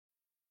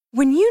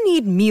When you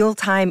need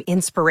mealtime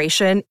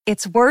inspiration,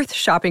 it's worth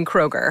shopping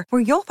Kroger,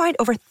 where you'll find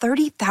over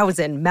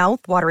 30,000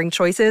 mouth-watering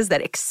choices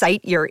that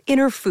excite your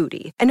inner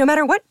foodie. And no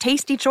matter what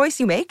tasty choice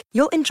you make,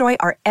 you'll enjoy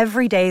our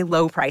everyday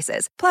low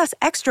prices, plus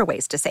extra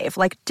ways to save,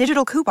 like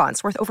digital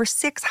coupons worth over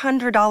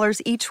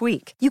 $600 each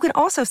week. You can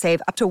also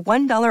save up to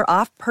 $1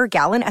 off per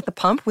gallon at the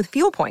pump with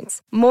fuel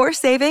points. More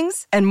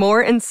savings and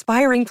more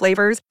inspiring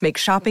flavors make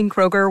shopping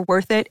Kroger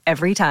worth it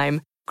every time.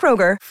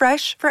 Kroger,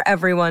 fresh for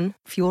everyone.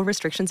 Fuel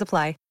restrictions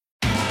apply.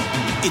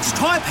 It's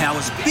Tyre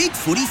Power's Big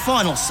Footy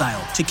Final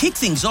Sale. To kick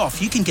things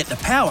off, you can get the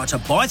power to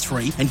buy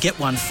 3 and get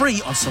 1 free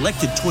on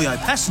selected Toyo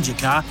passenger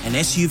car and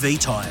SUV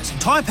tyres.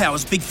 Tyre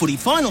Power's Big Footy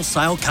Final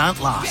Sale can't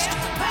last.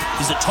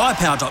 Visit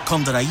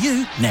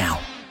tyrepower.com.au now.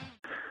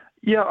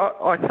 Yeah,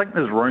 I think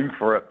there's room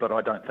for it, but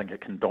I don't think it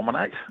can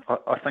dominate.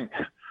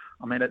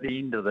 I mean, at the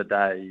end of the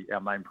day,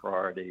 our main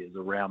priority is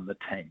around the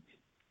team.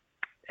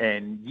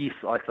 And yes,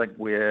 I think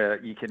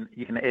where you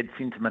can add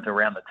sentiment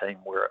around the team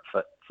where it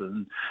fits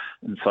and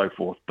so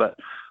forth. But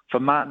for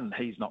Martin,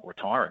 he's not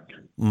retiring,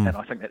 and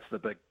I think that's the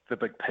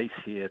big piece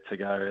here to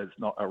go. It's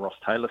not a Ross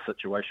Taylor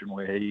situation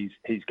where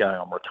he's going,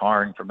 I'm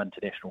retiring from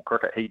international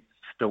cricket. He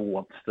still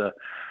wants to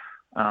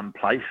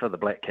play for the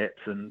Black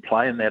Caps and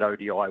play in that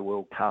ODI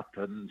World Cup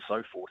and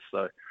so forth.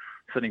 So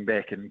sitting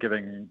back and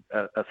giving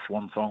a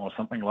swan song or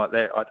something like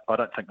that, I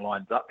don't think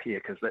lines up here,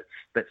 because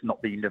that's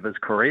not the end of his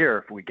career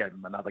if we gave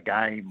him another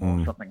game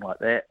or something like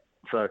that.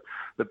 So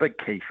the big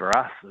key for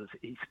us is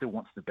he still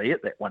wants to be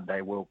at that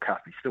one-day World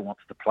Cup. He still wants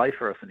to play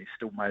for us, and he's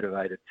still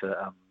motivated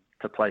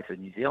to play for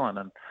New Zealand.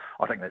 And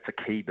I think that's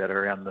a key bit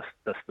around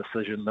this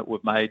decision that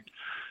we've made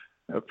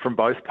from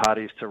both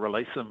parties to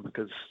release him,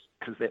 because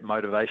that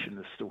motivation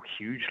is still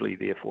hugely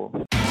there for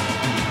him.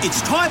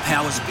 It's Tyre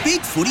Power's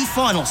Big Footy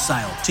Final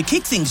Sale. To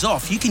kick things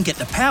off, you can get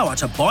the power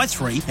to buy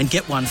 3 and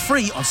get 1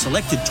 free on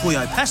selected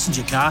Toyo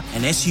passenger car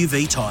and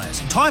SUV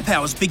tyres. Tyre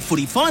Power's Big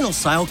Footy Final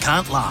Sale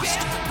can't last.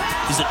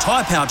 Visit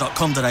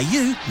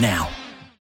tyrepower.com.au now.